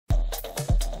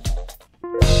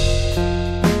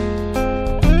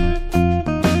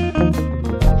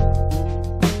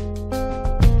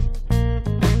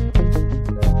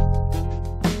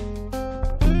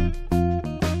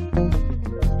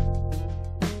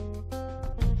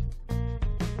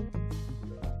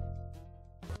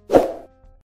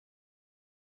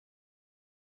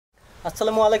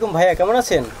আসসালামু আলাইকুম ভাইয়া, কেমন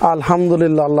আছেন?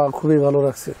 আলহামদুলিল্লাহ, আল্লাহ খুবই ভালো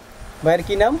রাখছে। ভাইয়ের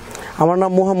কি নাম? আমার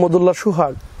নাম মোহাম্মদুল্লাহ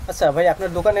সুহাগ। আচ্ছা ভাই,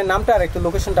 আপনার দোকানের নামটা আর একটু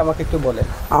লোকেশনটা আমাকে একটু বলেন।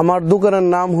 আমার দোকানের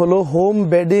নাম হলো হোম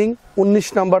বেডিং, 19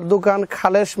 নম্বর দোকান,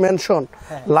 খালেশ মেনশন,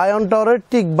 লায়ন টাওয়ারের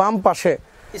ঠিক বাম পাশে,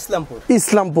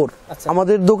 ইসলামপুর।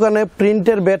 আমাদের দোকানে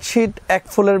প্রিন্টের বেডশিট, এক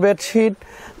ফুলের বেডশিট,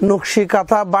 নকশি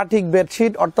কাঁথা, বাটিক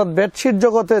বেডশিট, অর্থাৎ বেডশিট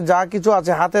জগতে যা কিছু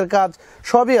আছে, হাতের কাজ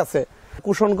সবই আছে।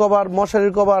 কুশন কভার,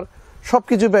 মশারির কভার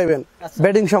সবকিছু পাইবেন,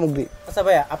 বেডিং সামগ্রী। আচ্ছা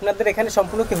ভাইয়া, আপনাদের এখানে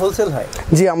সম্পূর্ণ কি হোলসেল হয়?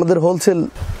 জি, আমাদের হোলসেল।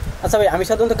 আচ্ছা ভাই, আমি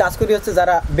সাধারণত কাজ করি হচ্ছে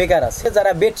যারা বেকার আছে,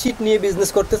 যারা বেডশিট নিয়ে বিজনেস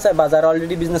করতে চায় বা যারা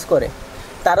অলরেডি বিজনেস করে,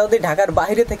 তারা যদি ঢাকার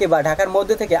বাইরে থেকে বা ঢাকার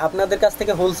মধ্যে থেকে আপনাদের কাছ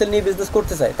থেকে হোলসেল নিয়ে বিজনেস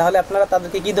করতে চায়, তাহলে আপনারা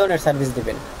তাদেরকে কি ধরনের সার্ভিস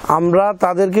দিবেন? আমরা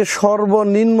তাদেরকে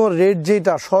সর্বনিম্ন রেট,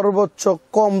 যেটা সর্বোচ্চ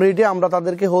কম রেটে আমরা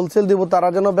তাদেরকে হোলসেল দিব, তারা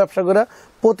যেন ব্যবসা করে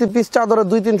প্রতি পিস চাদরে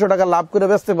 200-300 টাকা লাভ করে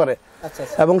বেচতে পারে।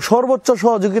 এবং সর্বোচ্চ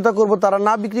সহযোগিতা করব, তারা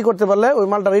না বিক্রি করতে পারলে ওই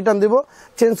মালটা রিটার্ন দিব,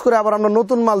 চেঞ্জ করে আবার আমরা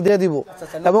নতুন মাল দিয়ে দিব।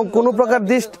 এবং কোনো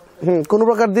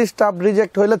প্রকার ডিস্টার্ব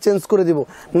রিজেক্ট হইলে চেঞ্জ করে দিব,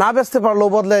 না বেচতে পারলেও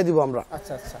বদলাই দিব আমরা।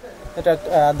 আচ্ছা, এটা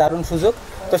দারুণ সুযোগ।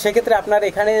 তো সেক্ষেত্রে আপনার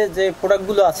এখানে যে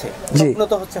প্রোডাক্টগুলো আছে সম্পূর্ণ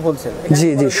তো হচ্ছে হোলসেল? জি,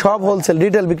 সব হোলসেল,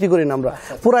 রিটেল বিক্রি করি না আমরা।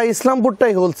 পুরা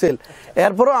ইসলামপুরটাই হোলসেল,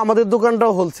 এরপরও আমাদের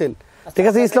দোকানটাও হোলসেল। ঠিক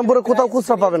আছে, ইসলামপুরে কোথাও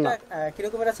খুচরা পাবেন না।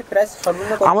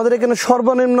 আমাদের এখানে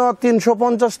সর্বনিম্ন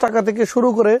 350 টাকা থেকে শুরু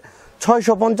করে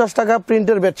 650 টাকা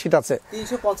প্রিন্টের বেডশিট আছে।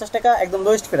 350 টাকা একদম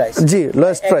লোয়েস্ট প্রাইস? জি,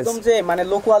 লোয়েস্ট প্রাইস। একদম যে মানে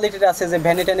লো কোয়ালিটির আছে, যে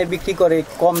ভ্যানিটানে বিক্রি করে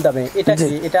কম দামে, এটা কি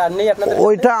এটা আর নেই আপনাদের?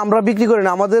 ওইটা আমরা বিক্রি করি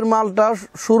না। আমাদের মালটা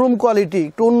শোরুম কোয়ালিটি,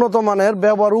 একটু উন্নত মানের,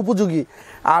 ব্যবহার উপযোগী।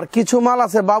 আর কিছু মাল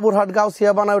আছে বাবুরহাট,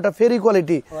 গাউসিয়া বানায়, ওটা ফেরি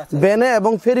কোয়ালিটি, বেনে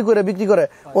এবং ফেরি করে বিক্রি করে।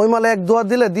 ওই মালে এক দুয়ার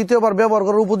দিলে দ্বিতীয়বার ব্যবহার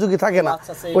করার উপযোগী থাকে না।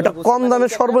 ওইটা কম দামে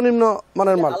সর্বনিম্ন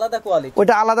মানের মাল,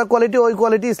 ওইটা আলাদা কোয়ালিটি। ওই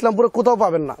কোয়ালিটি ইসলামপুরে কোথাও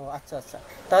পাবেন না। আচ্ছা,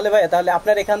 তাহলে ভাই, তাহলে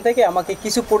আপনার এখান থেকে আমাকে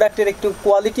কিছু প্রোডাক্টের একটু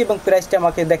কোয়ালিটি এবং প্রাইসটা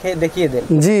আমাকে দেখিয়ে দেন।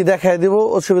 জি, দেখাই দিব,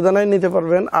 অসুবিধা নাই, নিতে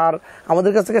পারবেন। আর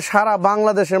আমাদের কাছ থেকে সারা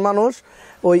বাংলাদেশের মানুষ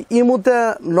ওই ইমুতে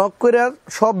নক করে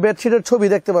সব বেডশিটের ছবি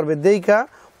দেখতে পারবে, দেখা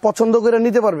পছন্দ করে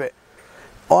নিতে পারবে।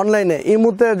 অনলাইনে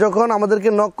ইমুতে যখন আমাদেরকে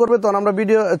নক করবে, তখন আমরা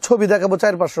ভিডিও ছবি দেখাবো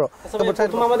 400-500।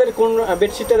 আমাদের কোন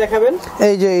বেডশিটটা দেখাবেন?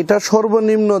 এই যে এটা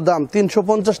সর্বনিম্ন দাম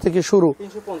 350 থেকে শুরু।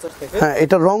 350 থেকে? হ্যাঁ,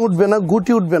 এটা রং উঠবে না,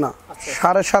 গুটি উঠবে না।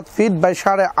 7.5 ফিট বাই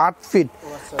 8.5 ফিট।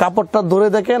 কাপড়টা ধরে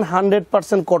দেখেন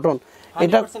 100% কটন।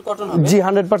 এটা জি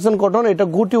 100% কটন। এটা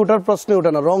গুটি ওঠার প্রশ্নই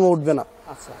ওঠে না, রং উঠবে না।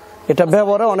 এটা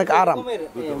ব্যবহারে অনেক আরাম।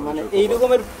 মানে এই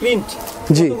রকমের প্রিন্ট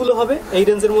জি কতগুলো হবে এই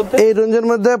রেঞ্জের মধ্যে? এই রেঞ্জের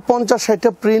মধ্যে 50-60টা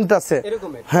প্রিন্ট আছে।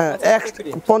 হ্যাঁ,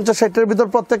 50-60টার ভিতর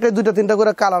প্রত্যেকটাই 2-3টা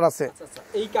করে কালার আছে।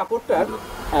 এই কাপড়টার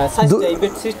সাইজ, এই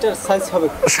বেডশিটটার সাইজ হবে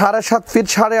 7.5 ফিট,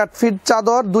 8.5 ফিট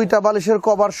চাদর, 2টা বালিশের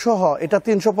কভার সহ। এটা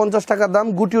 350 টাকা দাম,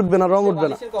 গুটি উঠবে না, রং উঠবে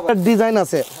না। ডিজাইন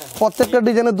আছে, প্রত্যেকটা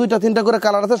ডিজাইনে 2-3টা করে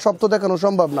কালার আছে, সব তো দেখানো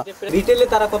সম্ভব না। রিটেলে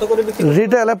তারা কত করে বিক্রি করে?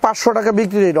 রিটেলে 500 টাকা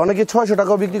বিক্রি রেট, অনেকে 600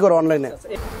 টাকাও বিক্রি করে অনলাইনে।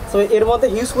 সো এর মধ্যে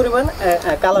হিউজ পরিমাণ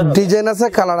কালার, ডিজাইন আছে,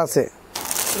 কালার আছে।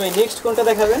 নেক্সট কোনটা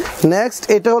দেখাবেন? নেক্সট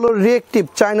এটা হলো রিঅ্যাক্টিভ,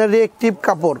 চায়না রিঅ্যাক্টিভ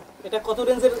কাপড়। এটা কত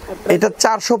রেঞ্জের? এটা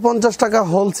 450 টাকা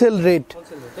হোলসেল রেট।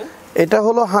 এটা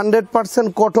হলো 100%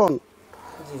 কটন।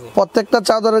 প্রত্যেকটা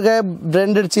চাদরের গায়ে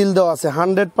ব্র্যান্ডের চিল দেওয়া আছে,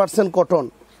 100% কটন।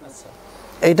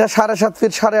 এটা 7.5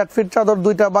 ফিট, 8.5 ফিট চাদর,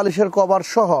 2টা বালিশের কভার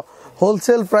সহ।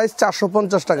 হোলসেল প্রাইস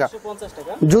 450 টাকা।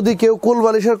 যদি কেউ কুল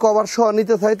বালিশের কভার সহ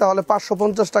নিতে চায়, তাহলে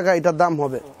 550 টাকা এটার দাম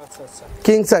হবে।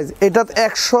 King size. এটা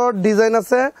 100 ডিজাইন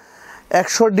আছে।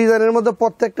 100 ডিজাইনের মধ্যে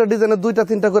প্রত্যেকটা ডিজাইনে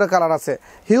 2-3টা করে কালার আছে।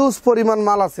 হিউজ পরিমাণ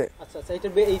মাল আছে।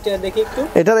 এইটা দেখি একটু।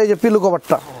 এটার এই যে পিলো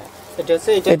কভারটা,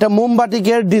 এটা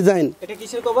মোমবাটিকের ডিজাইন। এটা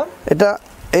কিসের কভার?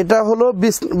 এটা হলো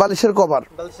বালিশের কভার।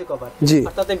 জি,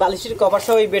 অর্থাৎ এই বালিশের কভার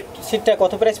সহ এই বেডশিটটা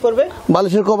কত প্রাইস পড়বে?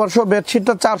 বালিশের কভার সহ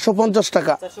বেডশিটটা 450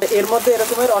 টাকা। এর মধ্যে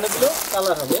এরকমের অনেকগুলো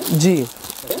কালার হবে। জি।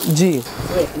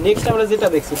 নেক্সট আমরা যেটা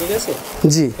দেখছি, ঠিক আছে?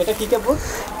 জি, এটা কি কাপড়?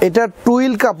 এটা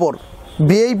টুইল কাপড়,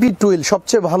 ভিআইপি টুইল,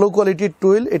 সবচেয়ে ভালো কোয়ালিটির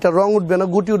টুইল। এটা রং উঠবে না,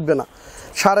 গুটি উঠবে না।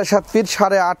 7.5 ফিট,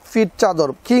 8.5 ফিট চাদর,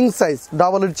 কিং সাইজ,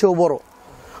 ডাবলের চেয়েও বড়।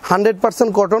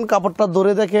 100% কটন। কাপড়টা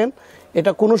ধরে দেখেন,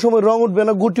 এটা কোনো সময় রং উঠবে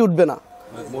না, গুটি উঠবে না।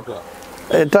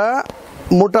 এটা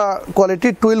মোটা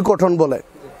কোয়ালিটির টুইল কটন বলে।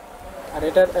 আর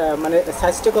এটার মানে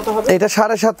সাইজটা কত হবে? এটা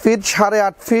 7.5 ফিট,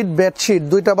 8.5 ফিট বেডশিট,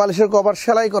 2টা বালিশের কভার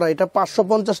সেলাই করা। এটা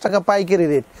 550 টাকা পাইকারি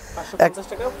রেট। 550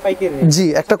 টাকা পাইকারি রেট? জি।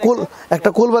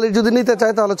 একটা কুল বালিশ যদি নিতে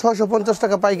চায়, তাহলে 650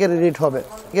 টাকা পাইকারি রেট হবে।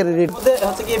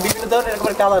 হচ্ছে কি বিভিন্ন ধরনের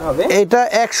এরকম কালার হবে। এটা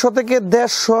 100 থেকে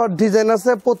 150 ডিজাইন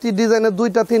আছে, প্রতি ডিজাইনে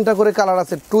 2-3টা করে কালার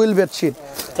আছে। Twill bedsheet.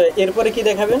 তো এরপরে কি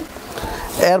দেখাবেন?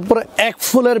 এরপরে এক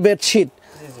ফুলের বেডশিট,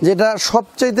 যেটা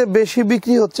সবচেয়ে বেশি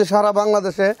বিক্রি হচ্ছে সারা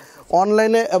বাংলাদেশে,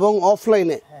 অনলাইনে এবং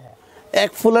অফলাইনে।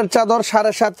 এক ফুলের চাদর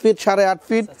 7.5 ফিট 8.5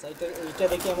 ফিট, আচ্ছা এটা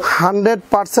দেখি আমরা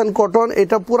 100% কটন।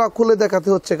 এটা পুরো খুলে দেখাতে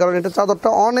হচ্ছে কারণ এটা চাদরটা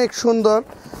অনেক সুন্দর,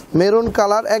 মেরুন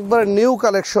কালার, একবার নিউ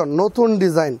কালেকশন, নতুন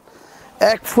ডিজাইন,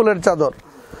 এক ফুলের চাদর।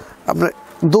 আপনার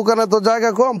দোকানে তো জায়গা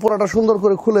কম, পুরোটা সুন্দর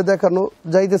করে খুলে দেখানো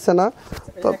যাইতেছে না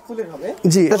তো। এক ফুলের হবে।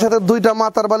 জি, এর সাথে দুইটা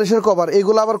মাথার বালিশের কভার,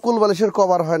 এগুলো আবার কুল বালিশের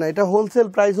কভার হয় না। এটা হোলসেল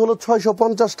প্রাইস হলো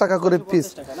 650 টাকা করে পিস।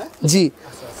 জি,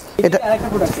 এটা আরেকটা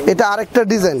প্রোডাক্ট, এটা আরেকটা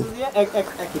ডিজাইন,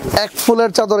 এক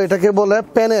ফুলের চাদর, এটাকে বলে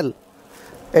প্যানেল।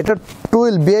 এটা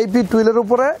টুইল, ভিআইপি টুইলের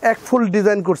উপরে এক ফুল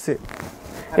ডিজাইন করছে।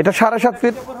 এটা 7.5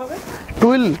 fit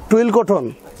twill cotton,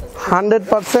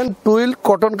 100% twill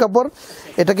cotton কাপড়।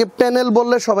 এটাকে প্যানেল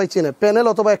বললে সবাই চেনে, প্যানেল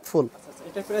অথবা এক ফুল।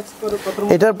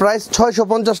 এটার প্রাইস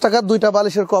 650 টাকা, দুইটা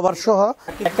বালিশের কভার সহ।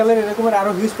 এক কালার এরকমের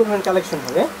আরো হিউজ পরিমাণ কালেকশন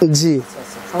হবে। জি,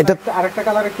 এটা আরেকটা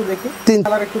কালার একটু দেখি, তিন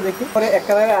কালার একটু দেখি, পরে এক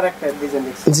কালারে আরেকটা ডিজাইন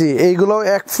দেখি। জি, এইগুলো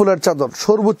এক ফুলের চাদর,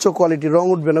 সর্বোচ্চ কোয়ালিটি, রং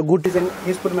উঠবে না, গুড ডিজাইন,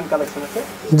 হিউজ পরিমাণ কালেকশন আছে।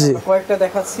 জি, কয়েকটা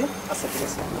দেখাচ্ছি। আচ্ছা ঠিক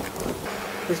আছে,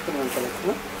 হিউজ পরিমাণ কালেকশন।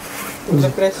 এগুলো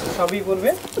প্রাইস সবই পড়বে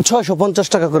 650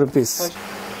 টাকা করে পিস।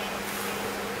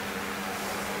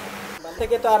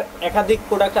 থেকে তো আর একাধিক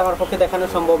প্রোডাক্ট আমার পক্ষে দেখানো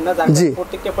সম্ভব না, যার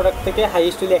প্রত্যেকটা প্রোডাক্ট থেকে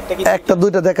হাইয়েস্ট হলে একটা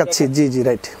দুইটা দেখাচ্ছি। জি জি,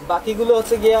 রাইট। বাকিগুলো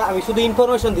হচ্ছে গিয়া আমি শুধু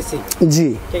ইনফরমেশন দিছি। জি,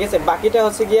 ঠিক আছে, বাকিটা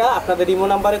হচ্ছে গিয়া আপনাদের ইমো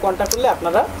নাম্বারে কন্টাক্ট করলে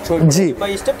আপনারা জি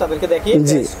বাই স্টেপ তাদেরকে দেখিয়ে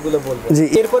প্রাইসগুলো বলবেন। জি,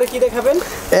 এরপরে কি দেখাবেন?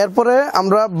 এরপরে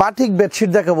আমরা বাটিক বেডশিট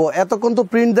দেখাবো। এতক্ষণ তো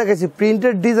প্রিন্ট দেখাইছি,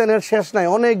 প্রিন্টের ডিজাইনের শেষ নাই,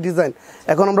 অনেক ডিজাইন।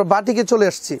 এখন আমরা বাটিকে চলে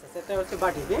আসছি। এটা হচ্ছে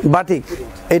বাটিক,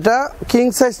 এটা কিং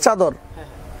সাইজ চাদর।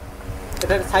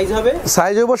 এটার সাইজ হবে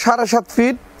 7.5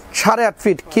 ফিট 8.5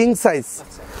 ফিট কিং সাইজ,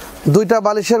 দুইটা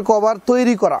বালিশের কভার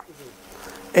তৈরি করা।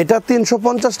 এটা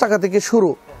 350 টাকা থেকে শুরু,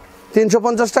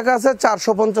 350 টাকা আছে,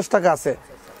 450 টাকা আছে।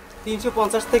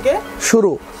 350 থেকে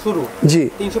শুরু। জি,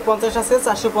 350 আছে,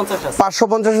 450 আছে,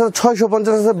 550 আছে,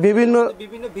 650 আছে,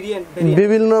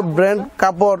 বিভিন্ন ব্র্যান্ড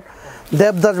কাপড়।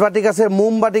 দেবদাস বাটিক আছে,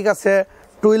 মোম বাটিক আছে,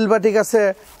 টুইল বাটিক আছে,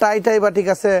 টাই বাটিক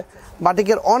আছে।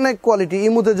 বাটিকের অনেক কোয়ালিটি,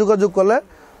 ইমুতে যোগাযোগ করলে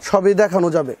সবই দেখানো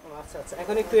যাবে। আচ্ছা আচ্ছা,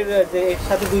 এখন একটু এর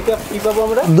সাথে দুইটা কি পাবো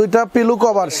আমরা? দুইটা পিলু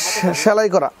কভার সেলাই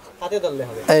করা, হাতে ধরলে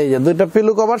হবে। এই যে দুইটা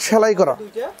পিলু কভার সেলাই করা।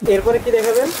 এরপরে কি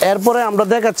দেখাবেন? এরপরে আমরা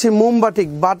দেখাচ্ছি মোম বাটিক।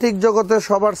 বাটিক জগতে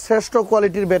সবার শ্রেষ্ঠ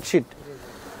কোয়ালিটির বেডশিট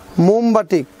মোম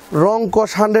বাটিক, রং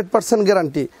কস 100%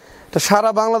 গ্যারান্টি। এটা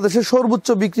সারা বাংলাদেশে সর্বোচ্চ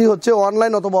বিক্রি হচ্ছে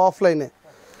অনলাইন অথবা অফলাইনে।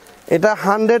 এটা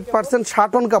 100%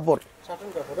 শাটন কাপড়,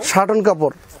 শাটন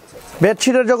কাপড়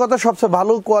বেডশিটের জগতে সবচেয়ে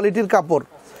ভালো কোয়ালিটির কাপড়।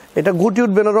 এটা গুটি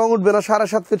উঠবে না, রং উঠবে না।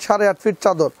 7.5 ফিট 8.5 ফিট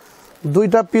চাদর,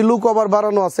 দুইটা পিলু কভার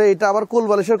বাড়ানো আছে। এটা আবার কুল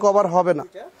বালিশের কভার হবে না।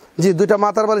 জি, দুইটা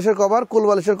মাথার বালিশের কভার, কুল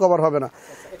বালিশের কভার হবে না।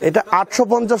 এটা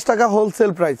 850 টাকা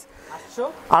হোলসেল প্রাইস,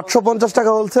 850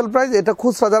 টাকা হোলসেল প্রাইস। এটা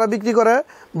খুচরা যারা বিক্রি করে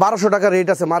 1200 টাকা রেট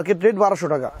আছে, মার্কেট রেট 1200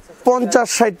 টাকা।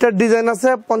 50-60টা ডিজাইন আছে,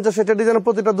 50-60টা ডিজাইনের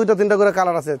প্রতিটা 2-3টা করে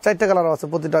কালার আছে, 4টা কালার আছে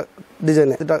প্রতিটা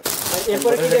ডিজাইনে।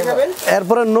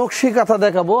 এরপরে নকশি কাঁথা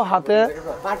দেখাবো হাতে।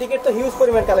 বাটিকের তো হিউজ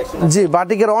পরিমাণ কালেকশন। জি,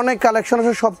 বাটিকের অনেক কালেকশন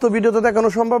আছে, সব তো ভিডিওতে দেখানো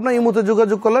সম্ভব না। ইমোতে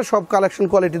যোগাযোগ করলে সব কালেকশন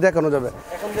কোয়ালিটি দেখানো যাবে।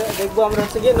 এখন দেখবো আমরা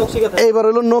হচ্ছে গিয়ে নকশি কাঁথা। এইবার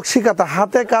হলো নকশি কাঁথা,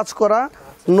 হাতে কাজ করা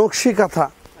নকশি কাঁথা।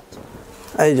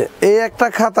 এই যে এই একটা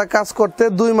খাতা কাজ করতে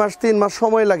 2 মাস 3 মাস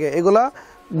সময় লাগে। এগুলা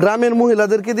গ্রামের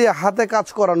মহিলাদেরকে দিয়ে হাতে কাজ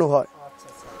করানো হয়,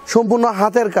 সম্পূর্ণ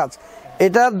হাতের কাজ।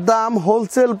 এটার দাম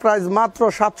হোলসেল প্রাইস মাত্র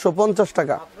 750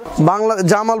 টাকা। বাংলা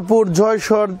জামালপুর,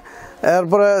 জয়সর,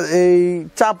 এরপরে এই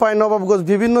চাপাই, নবাবগঞ্জ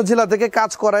বিভিন্ন জেলা থেকে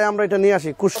কাজ করায় আমরা এটা নিয়ে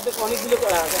আসি।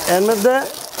 এর মধ্যে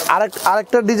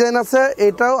আরেকটা ডিজাইন আছে,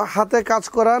 এটাও হাতে কাজ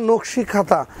করা নকশি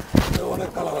খাতা।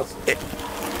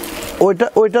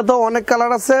 ওইটা তো অনেক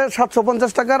কালার আছে,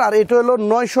 750 টাকার। আর এটা হলো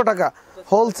 900 টাকা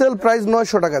হোলসেল প্রাইস,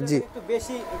 900 টাকা। জি,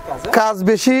 কাজ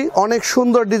বেশি, অনেক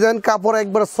সুন্দর ডিজাইন, কাপড়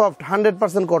একবার সফট,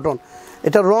 100% কটন।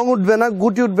 এটা রং উঠবে না,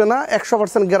 গুটি উঠবে না,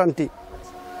 100% গ্যারান্টি।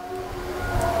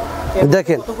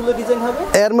 দেখেন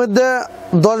এর মধ্যে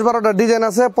 10-12টা ডিজাইন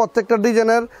আছে, প্রত্যেকটা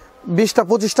ডিজাইনের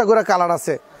 20-25টা করে কালার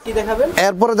আছে।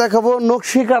 এরপরে দেখাবো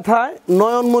নকশি কাঁথায়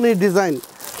নয়নমণি ডিজাইন।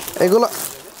 এগুলো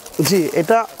জি,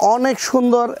 এটা অনেক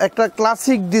সুন্দর একটা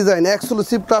classic design,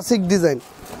 exclusive classic design.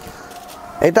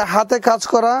 এটা হাতে কাজ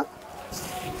করা।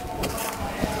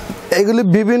 এগুলি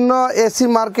বিভিন্ন এসি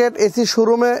মার্কেট, এসি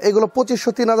শোরুমে এগুলো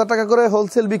 2500-3000 টাকা করে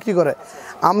হোলসেল বিক্রি করে।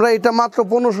 আমরা এটা মাত্র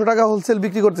 1500 টাকা হোলসেল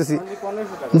বিক্রি করতেছি।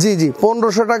 জি জি,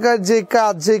 1500 টাকায় যে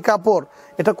কাজ, যে কাপড়,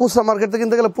 এটা খুচরা মার্কেটে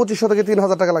কিনতে গেলে 2500 থেকে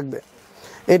 3000 টাকা লাগবে।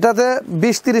 এটাতে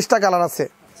 20-30টা কালার আছে।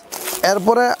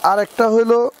 এরপরে আরেকটা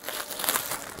হইল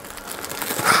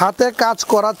হাতে কাজ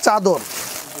করা চাদর।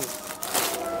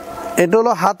 এটা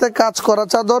হলো হাতে কাজ করা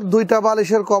চাদর, দুইটা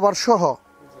বালিশের কভার সহ।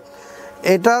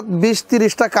 এটা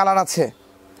 20-30টা কালার আছে,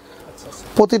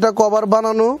 প্রতিটা কভার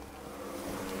বানানো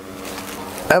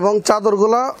এবং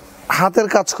চাদরগুলা হাতের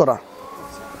কাজ করা,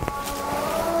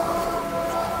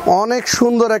 অনেক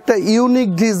সুন্দর একটা ইউনিক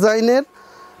ডিজাইনের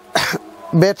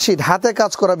বেডশিট, হাতে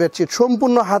কাজ করা বেডশিট,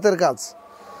 সম্পূর্ণ হাতের কাজ।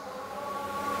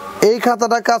 এই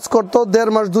খাতাটা কাজ করতে 1.5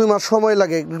 মাস 2 মাস সময়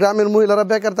লাগে। গ্রামের মহিলারা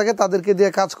বেকার থাকে, তাদেরকে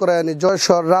দিয়ে কাজ করায় আনি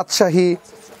জয়সর, রাজশাহী,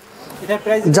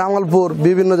 জামালপুর,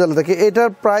 বিভিন্ন জেলা থেকে। এটার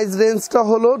প্রাইস রেঞ্জটা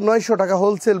হলো 900 টাকা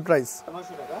হোলসেল প্রাইস।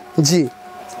 জি।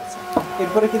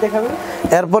 এরপরে কি দেখাবেন?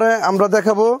 এরপরে আমরা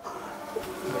দেখাবো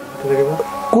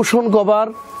কুশন কভার,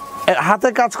 হাতে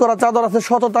কাজ করা চাদর আছে,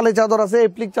 শততালি চাদর আছে,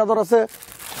 এপ্লিক চাদর আছে।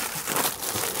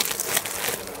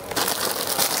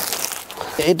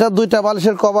 এটা 2টা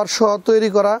বালিশের কভার সহ তৈরি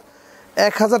করা,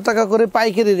 1000 টাকা করে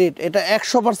পাইকারি রেট। এটা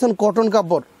 100% কটন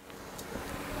কাপড়,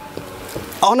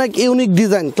 অনেক ইউনিক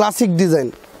ডিজাইন, ক্লাসিক ডিজাইন।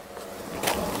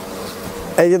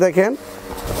 এই যে দেখেন,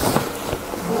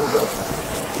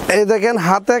 এই দেখেন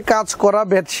হাতে কাজ করা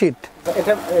বেডশিট।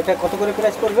 এটা কত করে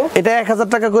প্রাইস পড়বে? এটা 1000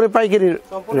 টাকা করে পাইকারি রেট,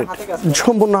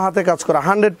 সম্পূর্ণ হাতে কাজ করা,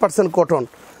 100% কটন।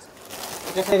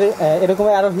 এরকম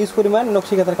আরো হিউজ পরিমাণ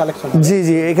নকশিকাঁথার কালেকশন। জি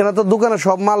জি, এখানে তো দোকানে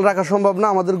সব মাল রাখা সম্ভব না,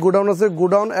 আমাদের গোডাউন আছে,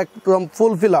 গোডাউন একদম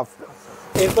ফুল ফিল আপ।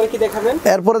 এরপরে কি দেখাবেন?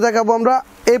 এরপরে দেখাবো আমরা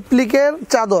এপ্লিকের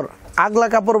চাদর, আগলা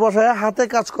কাপড় বসায় হাতে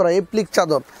কাজ করা এপ্লিক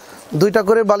চাদর, 2টা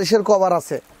করে বালিশের কভার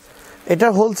আছে। এটা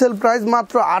হোলসেল প্রাইস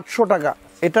মাত্র 800 টাকা।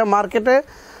 এটা মার্কেটে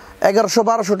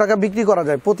 1100-1200 টাকা বিক্রি করা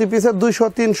যায়। প্রতি পিসে 200,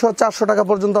 300, 400 টাকা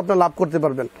পর্যন্ত আপনি লাভ করতে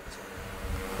পারবেন।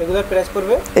 এগুলোর প্রাইস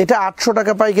পড়বে? এটা 800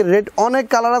 টাকা পাইকারি রেট। অনেক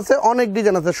কালার আছে, অনেক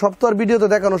ডিজাইন আছে, সব তো আর ভিডিওতে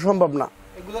দেখানো সম্ভব না।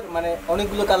 এগুলোর মানে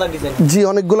অনেকগুলো কালার ডিজাইন? জি,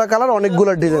 অনেকগুলো কালার,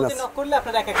 অনেকগুলো ডিজাইন আছে।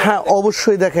 হ্যাঁ,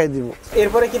 অবশ্যই দেখাই দিব।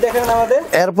 এরপরে কি দেখাবেন আমাদের?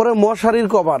 এরপরে মশারির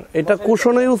কভার, এটা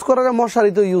কুশনে ইউজ করা যায়,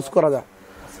 মশারিতেও ইউজ করা যায়।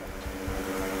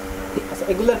 আচ্ছা,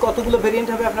 এগুলোর কতগুলো ভেরিয়েন্ট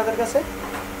হবে আপনাদের কাছে?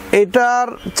 এটার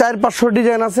 400-500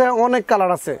 ডিজাইন আছে, অনেক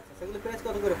কালার আছে। এগুলোর প্রাইস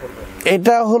কত করে পড়বে?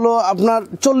 এটা হলো আপনার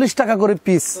 40 টাকা করে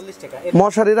পিস। 40 টাকা।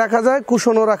 মশারি রাখা যায়,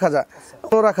 কুশনও রাখা যায়।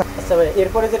 আচ্ছা ভাই,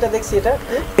 এরপরে যেটা দেখছি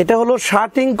এটা হলো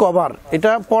শার্টিং কভার।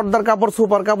 এটা পর্দার কাপড়,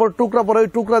 সুপার কাপড়, টুকরা পরে ওই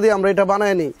টুকরা দিয়ে আমরা এটা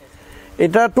বানায় নিই।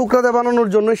 এটা টুকরা দিয়ে বানানোর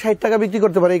জন্য 60 টাকা বিক্রি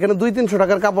করতে পারে। এখানে 200-300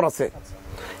 টাকার কাপড় আছে।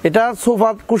 এটা সোফা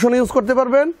কুশন ইউজ করতে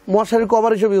পারবেন, মশারি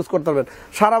কভার হিসেবে ইউজ করতে পারবেন।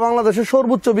 সারা বাংলাদেশে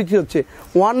সর্বোচ্চ বিক্রি হচ্ছে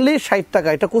অনলি 60 টাকা।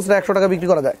 এটা খুচরা 100 টাকা বিক্রি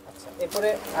করা যায়। এরপরে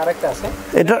আরেকটা আছে,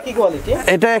 এটা কি কোয়ালিটি?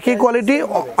 এটা একই কোয়ালিটি,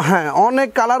 হ্যাঁ, অনেক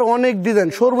কালার, অনেক ডিজাইন,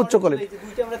 সর্বোচ্চ কোয়ালিটি।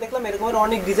 দুইটা আমরা দেখলাম, এরকমের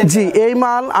অনেক ডিজাইন। জি, এই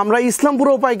মাল আমরা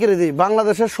ইসলামপুরেও পাইকারি দিই,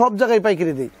 বাংলাদেশের সব জায়গায়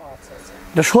পাইকারি দিই।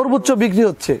 এটা সর্বোচ্চ বিক্রি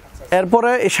হচ্ছে।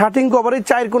 এরপরে এই শার্টিং কভারে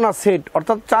 4 কোণা সেট,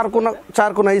 অর্থাৎ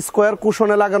 4 কোণা স্কোয়ার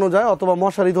কুশনে লাগানো যায় অথবা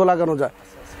মশারিতেও লাগানো যায়।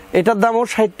 এটার দামও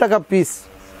 60 টাকা পিস।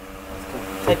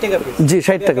 60 টাকা পিস? জি,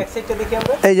 60 টাকা।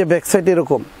 এই যে ব্যাক সাইড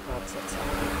এরকম,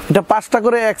 এটা 5টা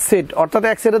করে এক সেট, অর্থাৎ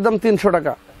এক সেটের দাম 300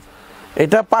 টাকা।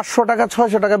 এটা 500 টাকা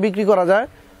 600 টাকা বিক্রি করা যায়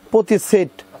প্রতি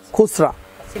সেট খুচরা।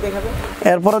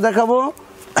 এরপরে দেখাবো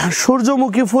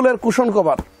সূর্যমুখী ফুলের কুশন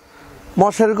কভার,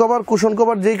 মশারি কভার, কুশন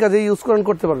কভার, যেই কাজে ইউজ করেন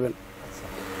করতে পারবেন।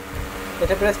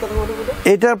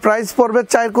 এটার প্রাইস পড়বে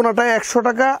 4 কোণাটায় 100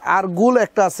 টাকা, আর গুল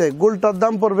একটা আছে, গুলটার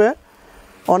দাম পড়বে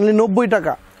অনলি 90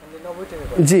 টাকা।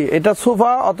 জি, এটা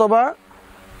সোফা অথবা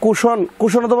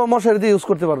কুশন অথবা মশারিতে ইউজ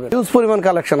করতে পারবেন। ইউজ পরিমাণ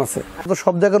কালেকশন আছে, তো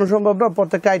সব দেখানো সম্ভব না।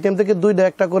 প্রত্যেকটা আইটেম থেকে 2টা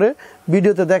একটা করে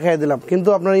ভিডিওতে দেখাই দিলাম, কিন্তু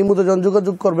আপনারা ইমোতে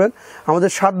যোগাযোগ করবেন,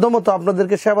 আমাদের সাধ্যমতো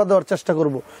আপনাদেরকে সেবা দেওয়ার চেষ্টা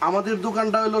করব। আমাদের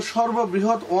দোকানটা হলো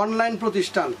সর্ববৃহৎ অনলাইন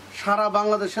প্রতিষ্ঠান। সারা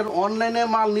বাংলাদেশের অনলাইনে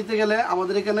মাল নিতে গেলে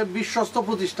আমাদের এখানে বিশ্বস্ত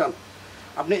প্রতিষ্ঠান।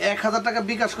 আপনি 1000 টাকা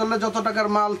বিকাশ করলে যত টাকার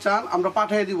মাল চান আমরা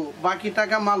পাঠিয়ে দিব, বাকি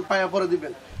টাকা মাল পায়া পরে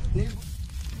দিবেন।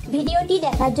 ভিডিওটি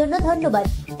দেখার জন্য ধন্যবাদ।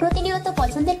 প্রতিনিয়ত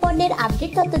পছন্দের পণ্যের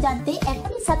আপডেট তথ্য জানতে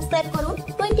এখনই সাবস্ক্রাইব করুন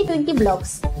 2020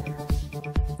 ব্লগস।